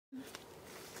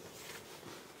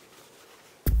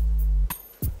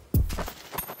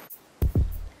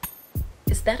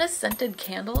Is that a scented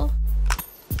candle?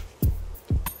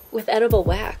 With edible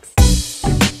wax.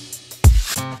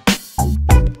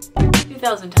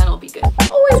 2010 will be good.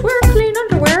 Always wear clean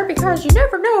underwear because you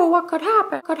never know what could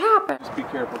happen. Just be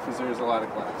careful because there's a lot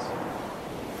of glass.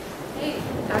 Hey,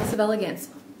 Acts of Elegance.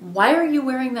 Why are you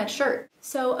wearing that shirt?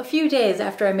 So a few days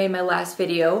after I made my last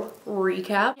video,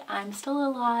 recap, I'm still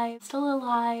alive. So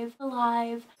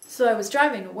I was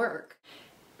driving to work.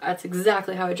 That's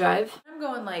exactly how I drive. I'm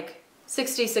going like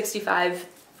 60, 65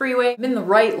 freeway. I'm in the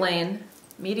right lane.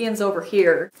 Median's over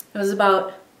here. It was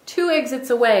about 2 exits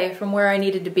away from where I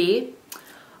needed to be.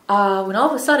 When all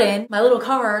of a sudden, my little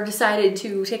car decided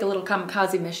to take a little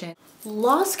kamikaze mission.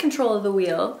 Lost control of the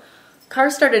wheel. Car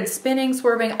started spinning,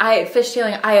 swerving,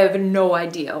 fishtailing. I have no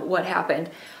idea what happened.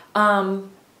 Couldn't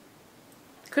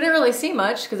really see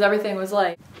much because everything was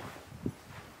like...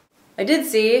 I did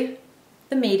see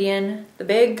the median, the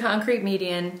big concrete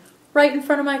median, right in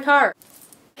front of my car.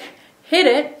 Hit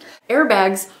it.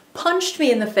 Airbags punched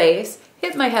me in the face,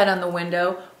 hit my head on the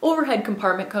window, overhead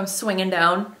compartment comes swinging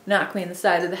down, knocked me in the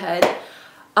side of the head.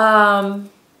 And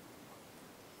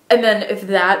then if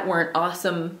that weren't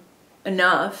awesome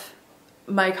enough,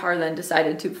 my car then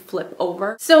decided to flip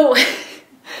over. So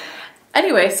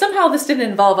anyway, somehow this didn't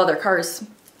involve other cars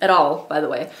at all, by the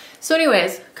way. So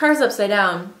anyways, car's upside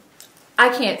down. I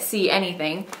can't see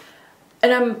anything.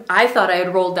 And I thought I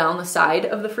had rolled down the side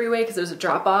of the freeway because there was a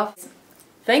drop off.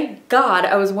 Thank God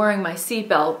I was wearing my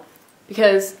seatbelt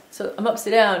because, so I'm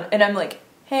upside down and I'm like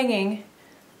hanging.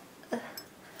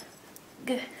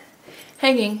 And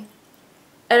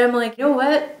I'm like, you know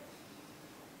what?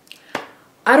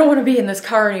 I don't want to be in this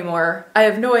car anymore. I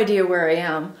have no idea where I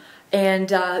am.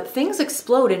 And things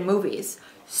explode in movies.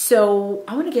 So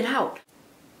I want to get out.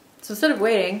 So instead of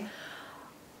waiting,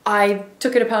 I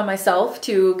took it upon myself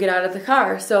to get out of the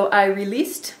car. So I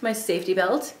released my safety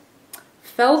belt,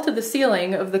 fell to the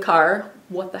ceiling of the car,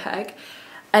 what the heck,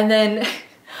 and then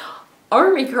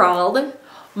army crawled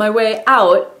my way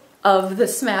out of the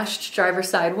smashed driver's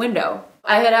side window.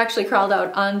 I had actually crawled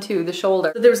out onto the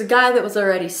shoulder. So there was a guy that was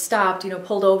already stopped, you know,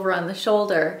 pulled over on the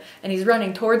shoulder, and he's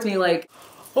running towards me like,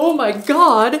 oh my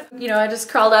God. You know, I just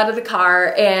crawled out of the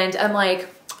car and I'm like,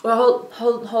 well,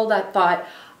 hold that thought.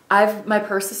 My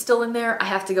purse is still in there. I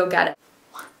have to go get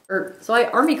it. So I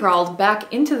army crawled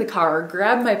back into the car,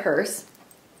 grabbed my purse,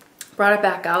 brought it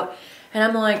back out, and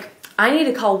I'm like, I need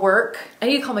to call work. I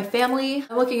need to call my family.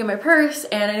 I'm looking at my purse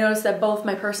and I noticed that both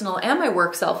my personal and my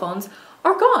work cell phones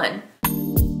are gone.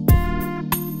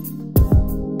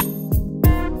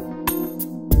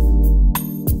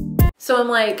 So I'm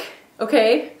like,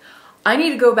 okay, I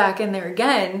need to go back in there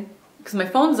again because my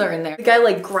phones are in there. The guy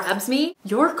like grabs me.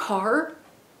 Your car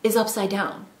is upside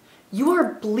down. You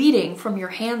are bleeding from your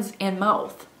hands and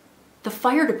mouth. The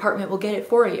fire department will get it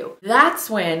for you. That's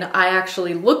when I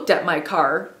actually looked at my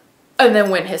car and then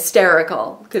went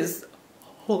hysterical because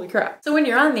holy crap. So when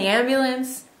you're on the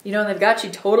ambulance, you know, they've got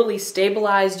you totally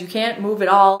stabilized, you can't move at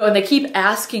all, and they keep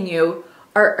asking you,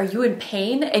 are you in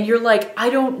pain? And you're like,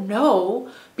 I don't know,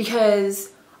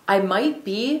 because I might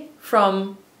be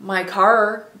from my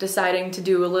car deciding to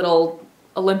do a little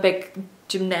Olympic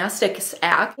gymnastics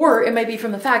act, or it might be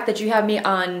from the fact that you have me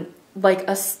on like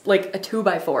a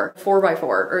 2x4, 4x4,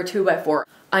 or a 2x4.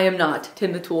 I am not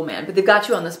Tim the Tool Man, but they've got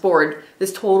you on this board,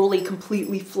 this totally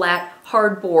completely flat,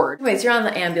 hard board. Anyways, you're on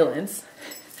the ambulance.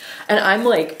 And I'm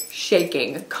like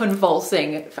shaking,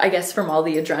 convulsing, I guess from all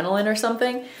the adrenaline or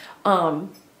something.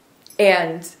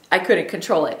 And I couldn't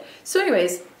control it. So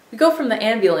anyways, we go from the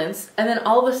ambulance and then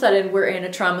all of a sudden we're in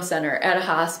a trauma center at a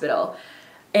hospital.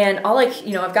 And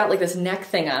I've got like this neck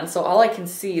thing on, so all I can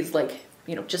see is like,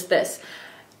 you know, just this.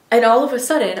 And all of a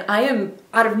sudden I am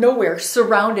out of nowhere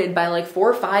surrounded by like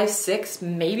 4, 5, 6,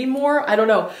 maybe more, I don't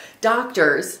know,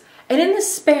 doctors. And in the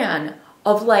span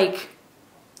of like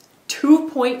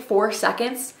 2.4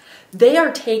 seconds, they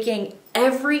are taking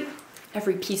every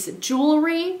piece of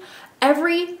jewelry,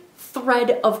 every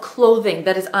thread of clothing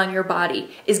that is on your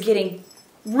body is getting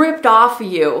ripped off of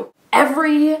you.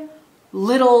 Every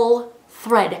little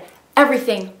thread,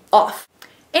 everything off.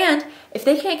 And if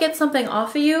they can't get something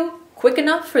off of you quick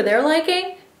enough for their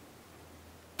liking,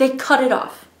 they cut it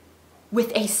off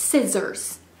with a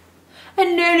scissors.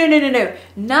 And no,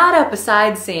 not up a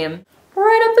side seam,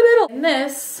 right up the middle. And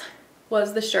this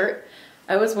was the shirt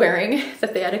I was wearing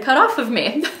that they had to cut off of me.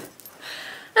 And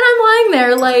I'm lying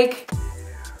there like,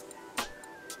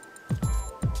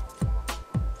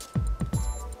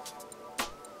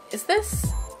 is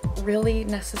this really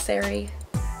necessary?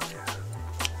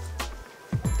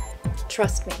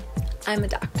 Trust me, I'm a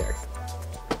doctor.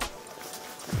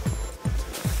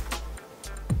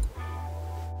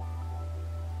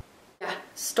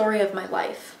 story of my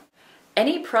life.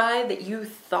 Any pride that you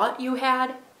thought you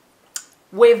had,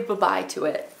 wave bye-bye to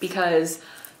it, because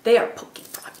they are poking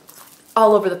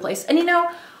all over the place. And you know,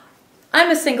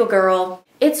 I'm a single girl.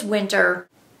 It's winter.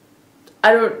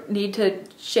 I don't need to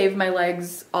shave my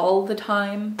legs all the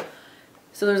time.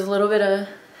 So there's a little bit of...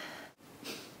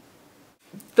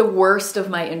 The worst of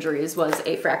my injuries was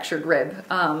a fractured rib.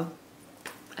 I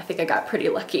think I got pretty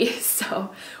lucky.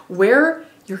 So wear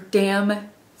your damn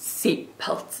seat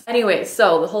belts. Anyway,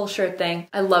 so the whole shirt thing,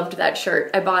 I loved that shirt.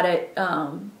 I bought it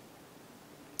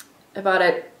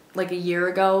like a year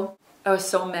ago. I was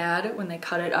so mad when they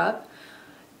cut it up.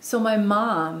 So my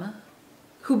mom,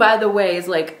 who by the way is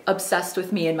like obsessed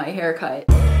with me and my haircut,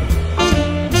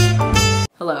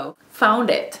 hello,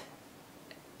 found it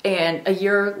and a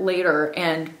year later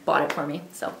and bought it for me.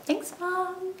 So thanks,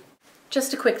 Mom.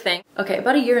 Just a quick thing. Okay,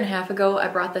 about a year and a half ago, I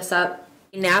brought this up.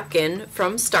 A napkin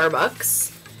from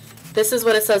Starbucks. This is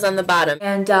what it says on the bottom.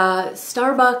 And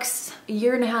Starbucks, a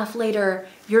year and a half later,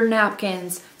 your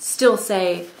napkins still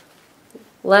say,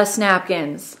 less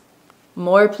napkins,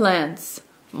 more plants,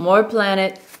 more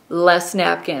planet, less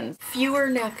napkins. Fewer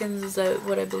napkins is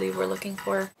what I believe we're looking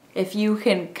for. If you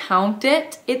can count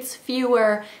it, it's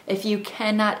fewer. If you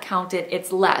cannot count it,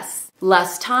 it's less.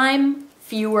 Less time,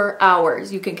 fewer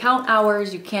hours. You can count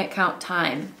hours, you can't count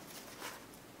time.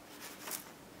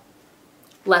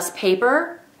 Less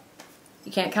paper,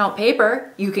 you can't count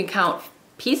paper. You can count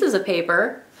pieces of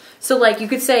paper. So like you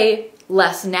could say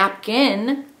less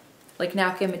napkin, like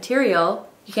napkin material.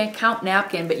 You can't count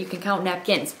napkin, but you can count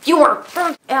napkins. Fewer.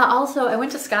 Yeah, also, I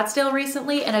went to Scottsdale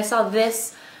recently and I saw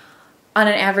this on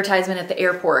an advertisement at the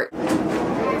airport.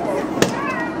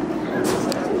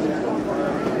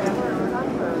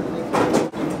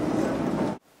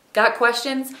 Got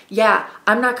questions? Yeah,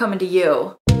 I'm not coming to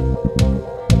you.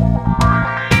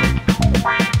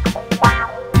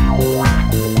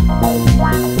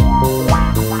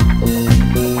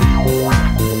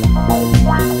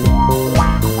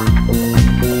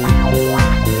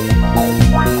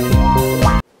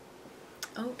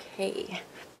 Okay,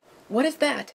 what is that?